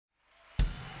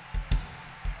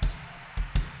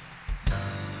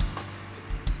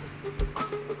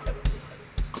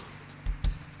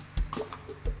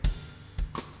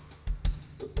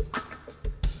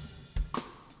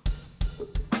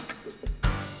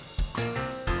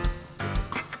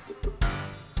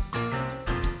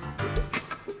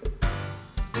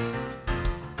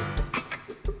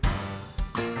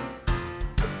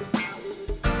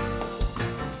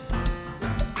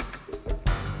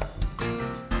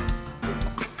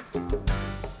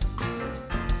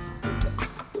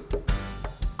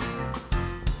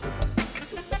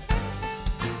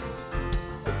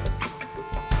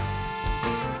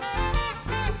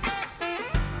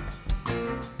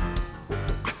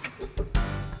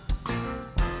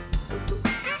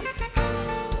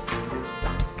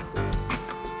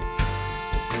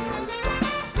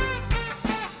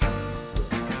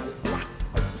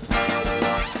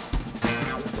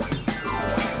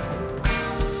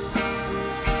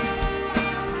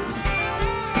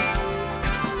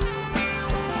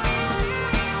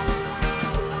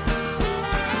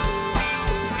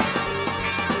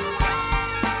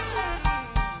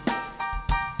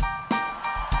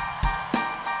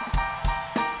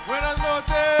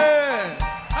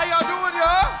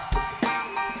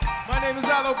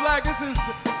like this is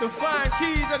the Flying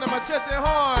Keys and the Machete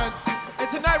Horns. And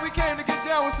tonight we came to get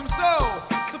down with some soul.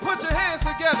 So put your hands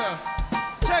together.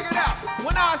 Check it out.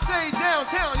 When I say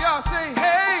downtown, y'all say,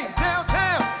 hey,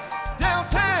 downtown,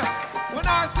 downtown. When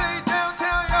I say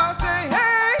downtown, y'all say,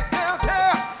 hey,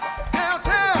 downtown,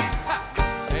 downtown.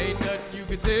 Ha. Ain't nothing you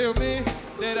can tell me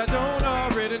that I don't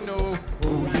already know.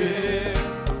 Oh yeah,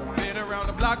 been around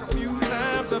the block a few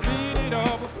times, I've been it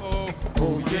all before.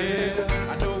 Oh yeah,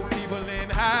 I know people in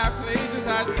high places,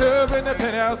 high club in the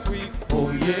penthouse suite.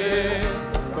 Oh yeah,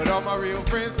 but all my real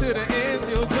friends to the end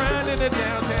still grinding the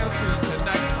downtown street.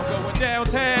 Tonight I'm going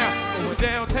downtown, going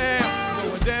downtown,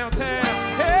 going downtown.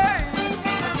 Hey,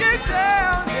 get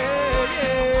down, yeah,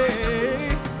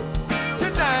 yeah.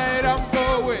 Tonight I'm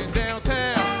going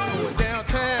downtown, going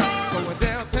downtown, going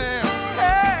downtown.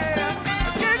 Hey,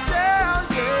 get down,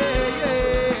 yeah,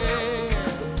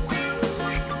 yeah.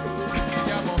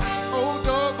 See, I'm an old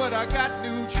dog, but I got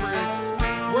new tricks.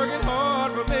 Working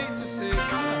hard from 8 to 6.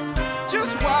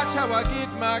 Just watch how I get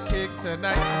my kicks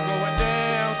tonight. I'm going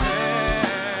downtown.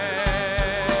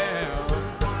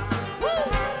 Woo!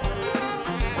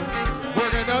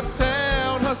 Working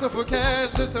uptown, hustle for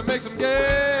cash just to make some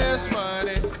gas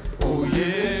money. Oh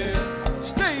yeah.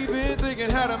 Stay been thinking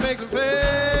how to make some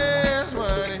fast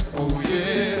money. Oh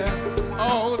yeah.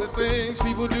 All the things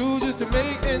people do just to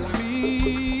make ends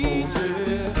meet.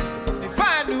 Yeah. They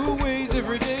find new ways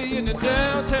every day in the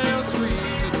downtown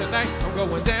streets. So tonight I'm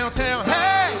going downtown.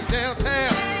 Hey,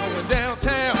 downtown, going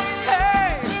downtown.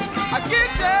 Hey, I get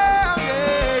down,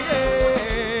 yeah,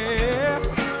 yeah.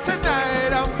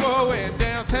 Tonight I'm going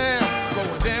downtown,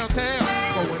 going downtown,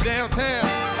 going downtown.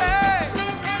 Hey,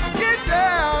 get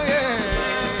down,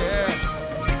 yeah.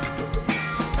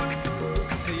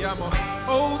 See, I'm an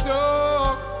old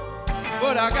dog,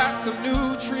 but I got some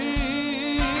new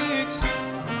tricks.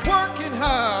 Working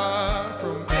hard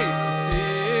from 8 to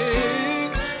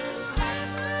 6.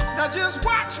 Now just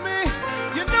watch me,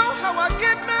 you know how I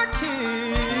get my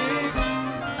kicks.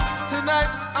 Tonight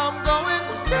I'm going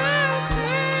downtown.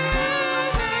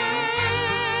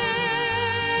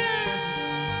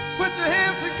 Put your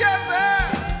hands together.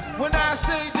 When I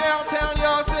say downtown,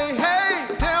 y'all say, hey,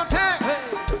 downtown, hey,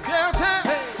 downtown.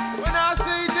 Hey. When I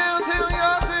say downtown,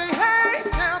 y'all say, hey,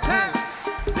 downtown,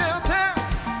 downtown.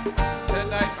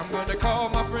 Tonight I'm gonna call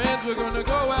my friends, we're gonna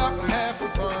go out and have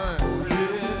some fun.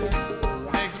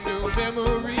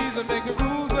 Memories and make the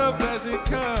rules up as it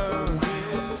comes.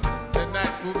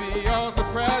 Tonight will be all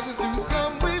surprises, do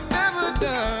something we've never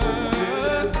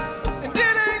done. And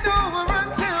it ain't over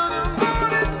until the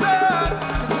morning sun.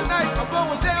 'Cause tonight I'm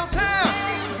going downtown,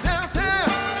 downtown,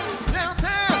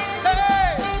 downtown.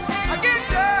 Hey, I get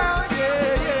down,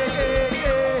 yeah, yeah, yeah,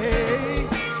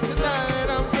 yeah. Tonight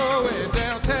I'm going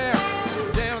downtown,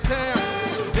 downtown,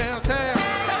 downtown.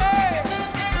 Hey,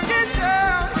 I get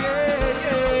down, yeah,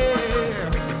 yeah.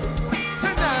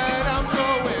 Tonight I'm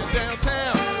going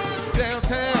downtown,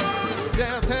 downtown,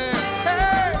 downtown.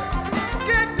 Hey,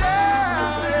 get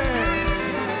down, yeah.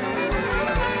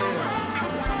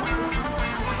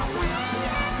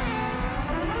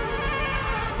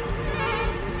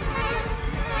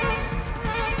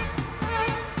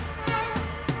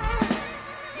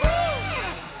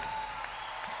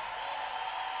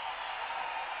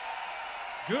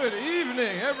 Good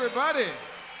evening, everybody.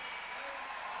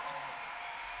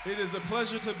 It is a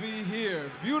pleasure to be here.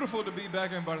 It's beautiful to be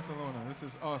back in Barcelona. This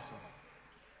is awesome.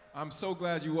 I'm so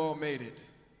glad you all made it.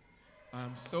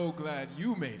 I'm so glad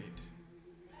you made it.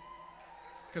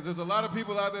 Because there's a lot of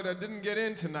people out there that didn't get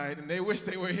in tonight and they wish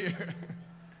they were here.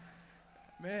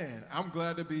 Man, I'm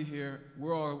glad to be here.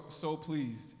 We're all so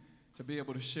pleased to be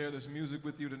able to share this music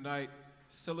with you tonight,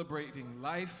 celebrating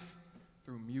life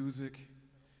through music.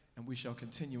 And we shall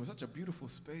continue in such a beautiful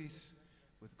space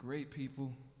with great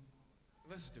people.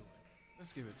 Let's do it.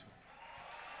 Let's give it to him.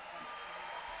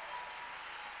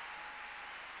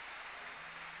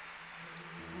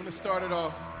 I'm going to start it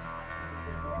off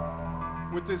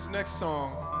with this next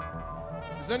song.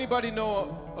 Does anybody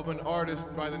know of an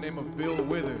artist by the name of Bill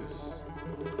Withers?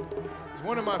 He's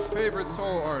one of my favorite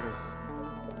soul artists.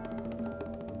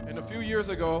 And a few years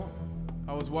ago,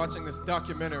 I was watching this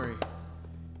documentary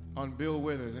on Bill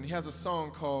Withers, and he has a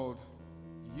song called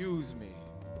Use Me.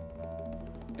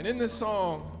 And in this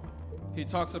song, he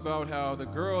talks about how the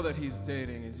girl that he's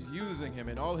dating is using him,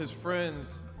 and all his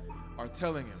friends are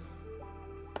telling him.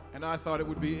 And I thought it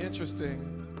would be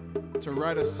interesting to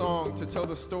write a song to tell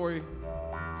the story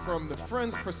from the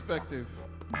friend's perspective,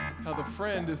 how the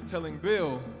friend is telling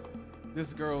Bill,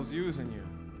 this girl's using you.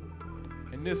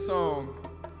 And this song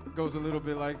goes a little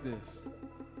bit like this.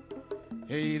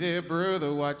 Hey there,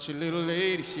 brother, watch your little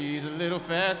lady. She's a little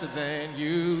faster than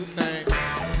you think.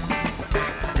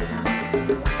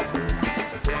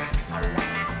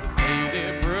 Hey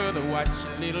there, brother, watch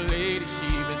your little lady. She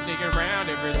been sneaking around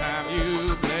every time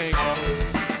you blink.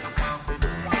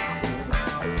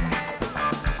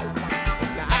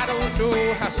 Now I don't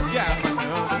know how she got my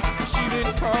number. She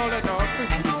been calling all through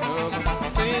the summer,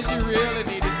 saying she really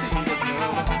need to see the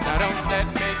number. Now don't that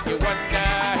make you wonder?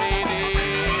 Hey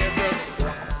there, brother.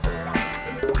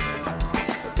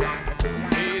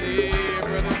 Hey there,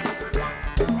 brother.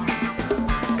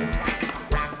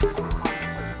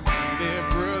 Hey there,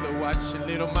 brother, watch your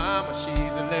little mama.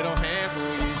 She's a little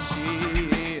handful, yes she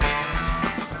is.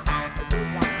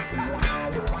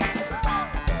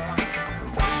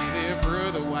 Hey there,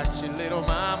 brother, watch your little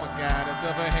mama. Got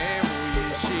herself a handful,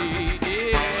 yes she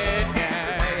did.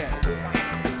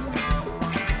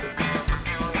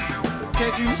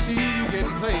 Can't you see you can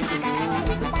play the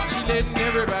role? She letting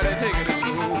everybody take her to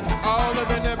school. All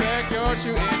up in the backyard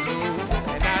shooting pool.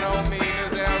 And I don't mean to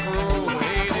sound cruel.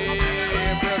 Hey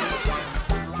there, brother.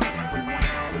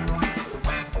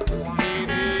 Hey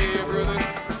there, brother.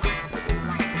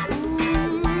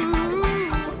 Ooh,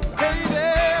 hey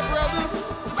there, brother.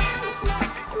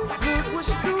 Look what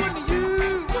she doing to you.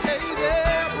 Hey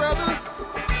there, brother.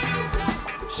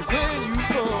 She playing you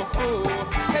for a fool.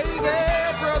 Hey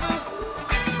there, brother.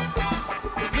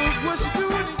 What she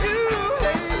doing to you?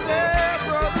 Hey there,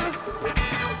 brother.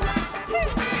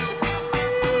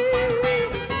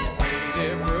 Hey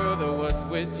there, brother, what's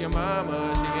with your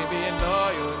mama? She ain't being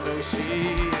loyal, no she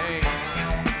ain't.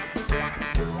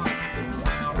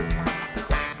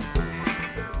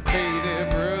 Hey there,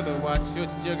 brother, what's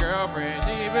with your girlfriend?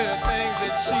 She ain't been the things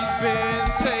that she's been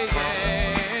saying.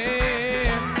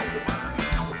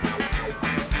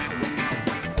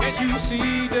 Can't you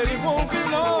see that it won't be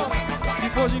long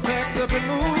before she packs up and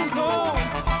moves on?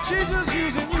 She's just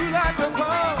using you like a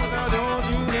pawn. Now don't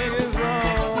you think it's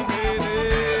wrong? Hey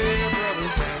there, brother.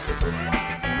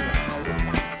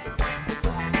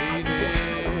 Hey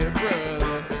there,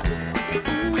 brother.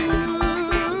 Ooh,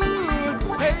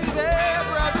 hey there,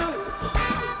 brother.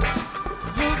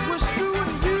 Look what she's doing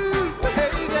to you.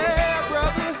 Hey there,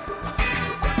 brother.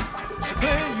 She's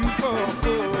playing you for a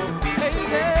fool. Hey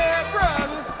there,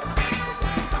 brother.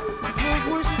 Look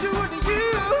what she's doing to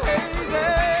you. Hey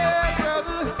there,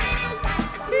 brother.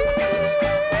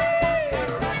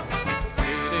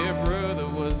 Hey there, brother,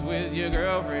 what's with your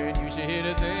girlfriend? You should hear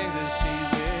the things that she's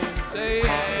been saying,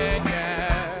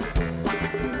 yeah.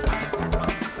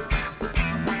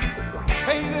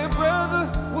 Hey there, brother,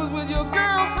 what's with your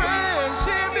girlfriend?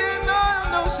 She ain't been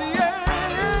on, no she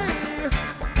ain't.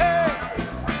 Hey,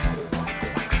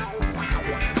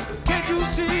 can't you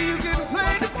see you getting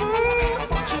played the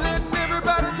fool? She letting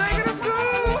everybody take her to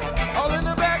school. All in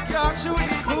the backyard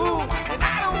shooting pool. And I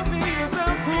don't mean to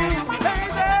sound cruel. Hey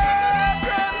there,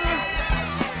 brother.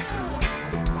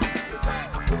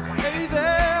 Hey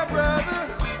there, brother.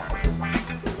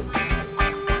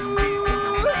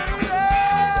 Ooh, hey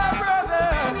there, brother.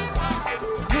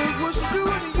 Look what she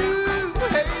doing to you.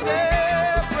 Hey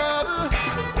there, brother.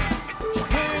 She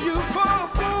playing you for a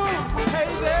fool.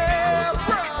 Hey there,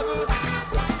 brother.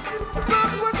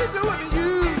 Look what she doing to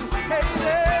you. Hey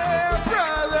there,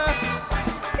 brother.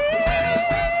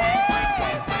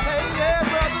 Hey there,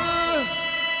 brother.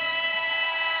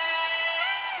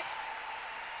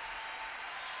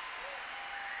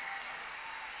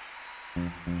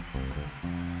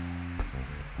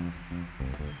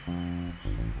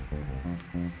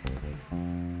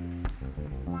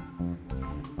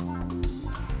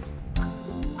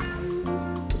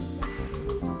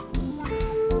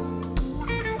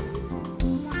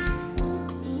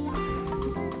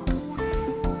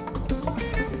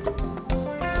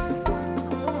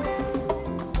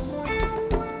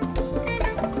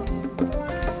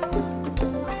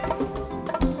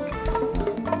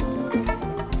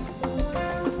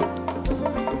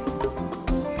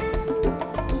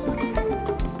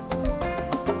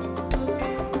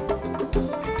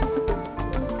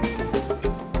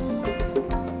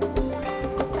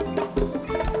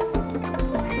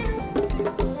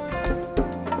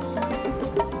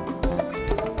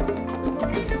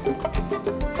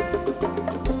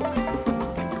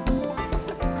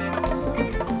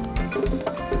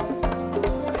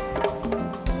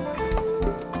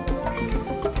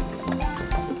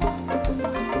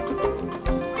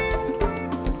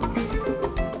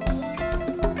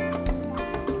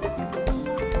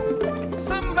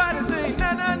 Somebody say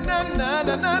na na na na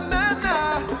na na na na.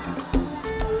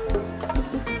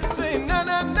 Say na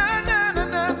na na na na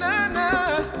na na na.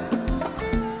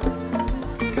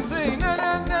 Say na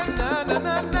na na na na na.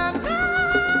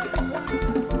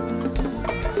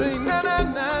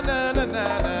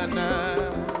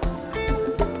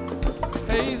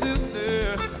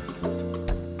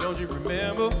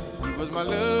 was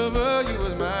my lover, you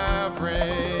was my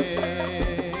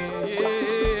friend.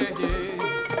 Yeah,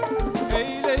 yeah.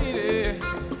 Hey, lady,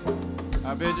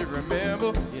 I bet you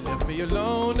remember you left me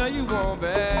alone, now you want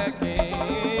back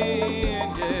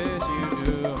in. Yes, you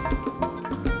do.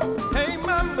 Hey,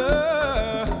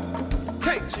 mama,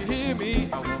 can't you hear me?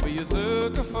 I won't be a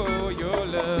sucker for your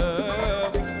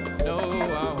love. No,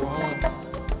 I won't.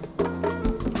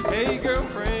 Hey,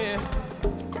 girlfriend,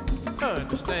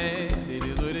 understand it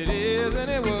is what it is and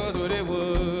it was what it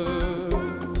was.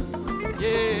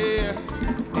 Yeah,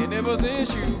 and ever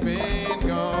since you've been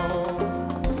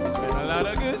gone, it's been a lot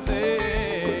of good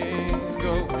things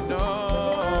going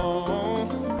on.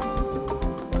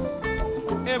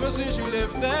 Ever since you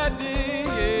left that day,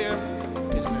 yeah,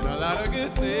 it's been a lot of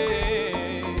good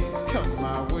things come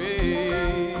my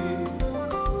way.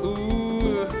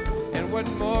 Ooh, and what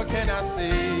more can I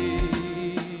say?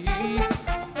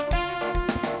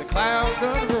 Clouds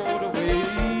done rolled away.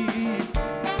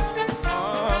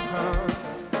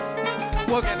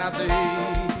 What can I say?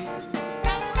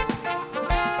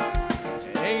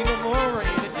 It ain't no more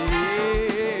rainy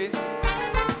days.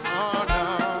 Oh, no,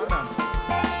 no.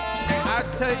 I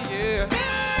tell you,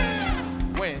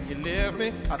 when you left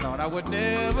me, I thought I would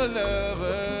never love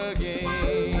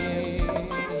again.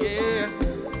 Yeah.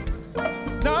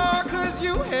 No, 'cause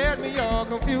you had me all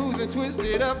confused and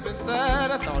twisted up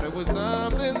inside. I thought it was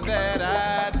something that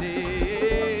I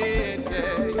did.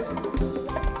 Yeah.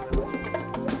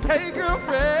 Hey,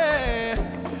 girlfriend,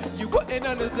 you wouldn't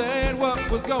understand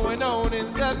what was going on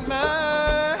inside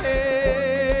my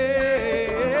head.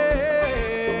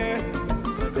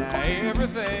 But now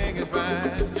everything is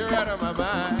fine. You're out of my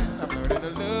mind. I'm learning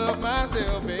to love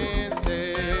myself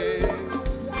instead.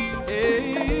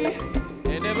 Hey.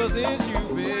 And ever since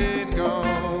you've been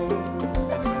gone,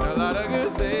 there's been a lot of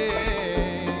good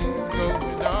things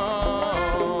going on.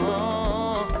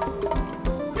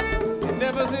 And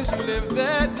ever since you left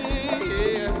that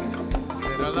day, there's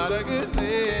been a lot of good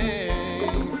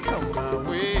things come my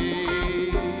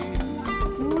way.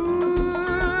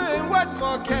 Ooh, and what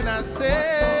more can I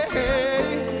say?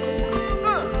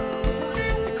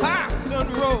 The clouds done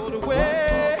rolled away.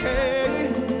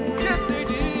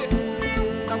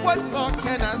 What more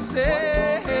can I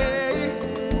say?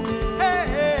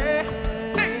 Hey,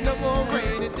 ain't no more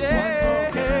rainy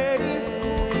days.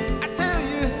 I tell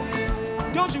you,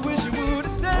 don't you wish you would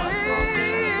have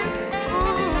stayed?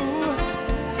 Ooh,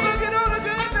 just look at all the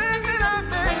good things that I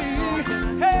made.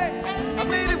 Hey, I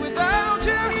made it without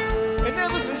you, and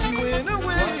ever since you went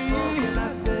away.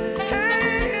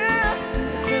 Hey, yeah,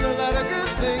 it's been a lot of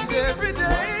good things every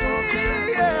day.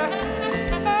 Yeah.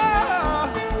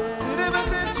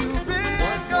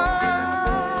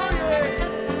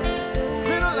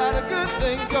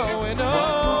 Things going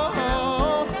on.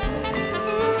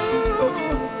 Ooh,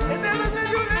 and ever since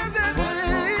you left that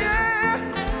day, yeah,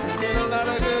 there's been a lot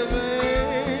of good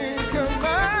things come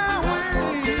my way.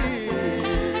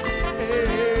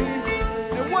 Hey,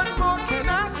 and what more can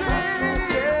I say?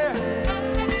 Yeah.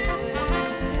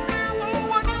 Oh,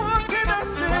 what more can I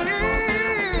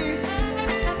say?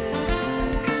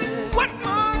 What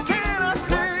more can I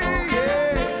say?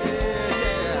 Yeah, yeah,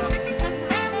 yeah.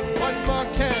 What more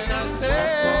can I say?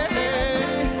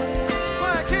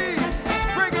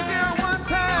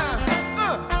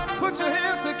 Put your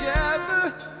hands together.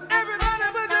 Everybody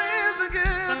put your hands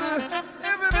together.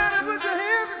 Everybody put your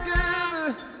hands together.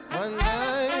 One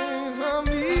night for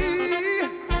me.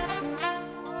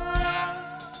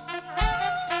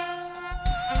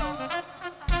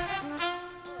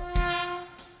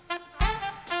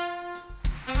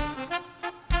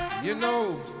 You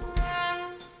know,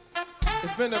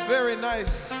 it's been a very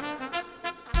nice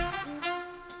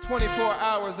 24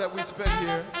 hours that we spent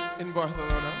here in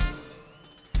Barcelona.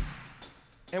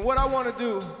 And what I want to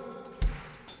do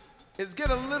is get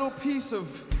a little piece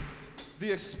of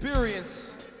the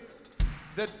experience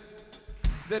that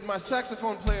my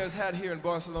saxophone player has had here in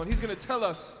Barcelona. He's going to tell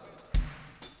us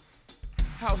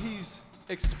how he's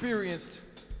experienced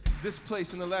this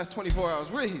place in the last 24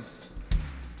 hours. Reese,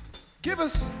 give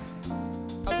us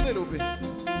a little bit.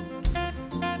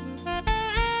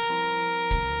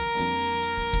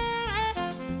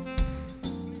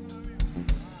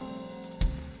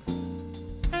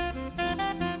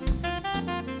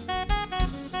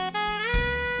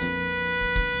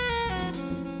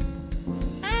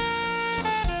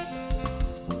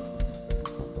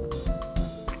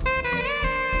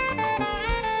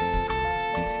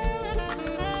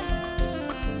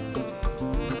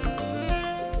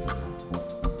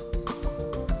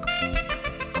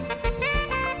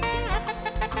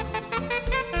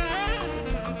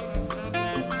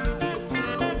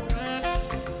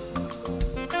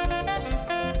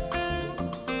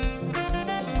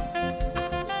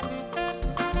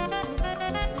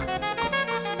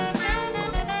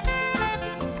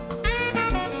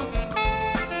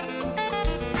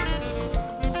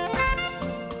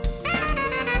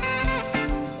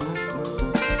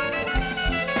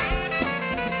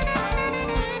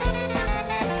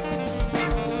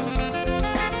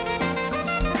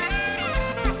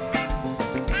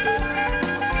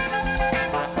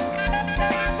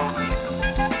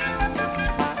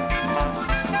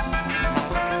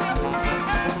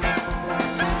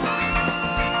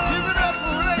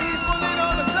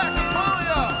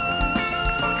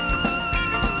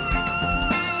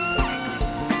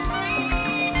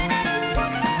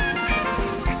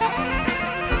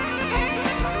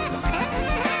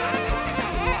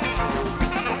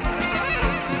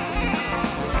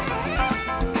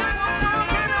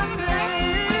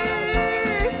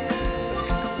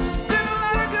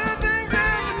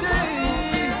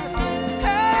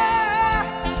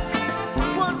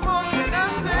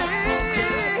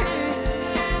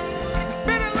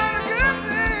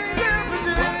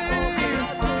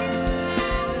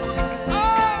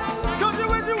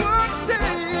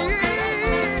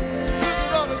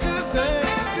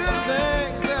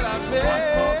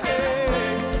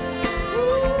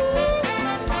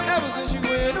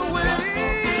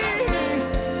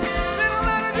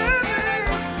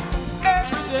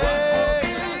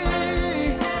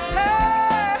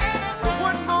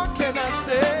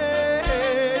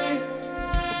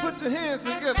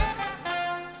 hands together.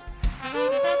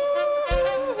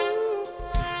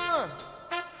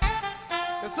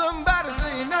 And somebody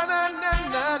say na na na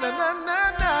na na na na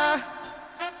na.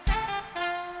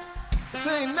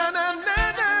 Say na na na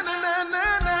na na na na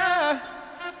na.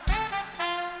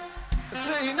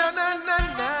 Say na na na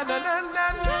na na na na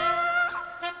na.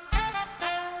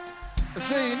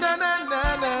 Say na na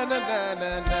na na na na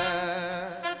na na.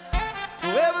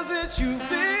 Wherever since you've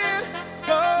been,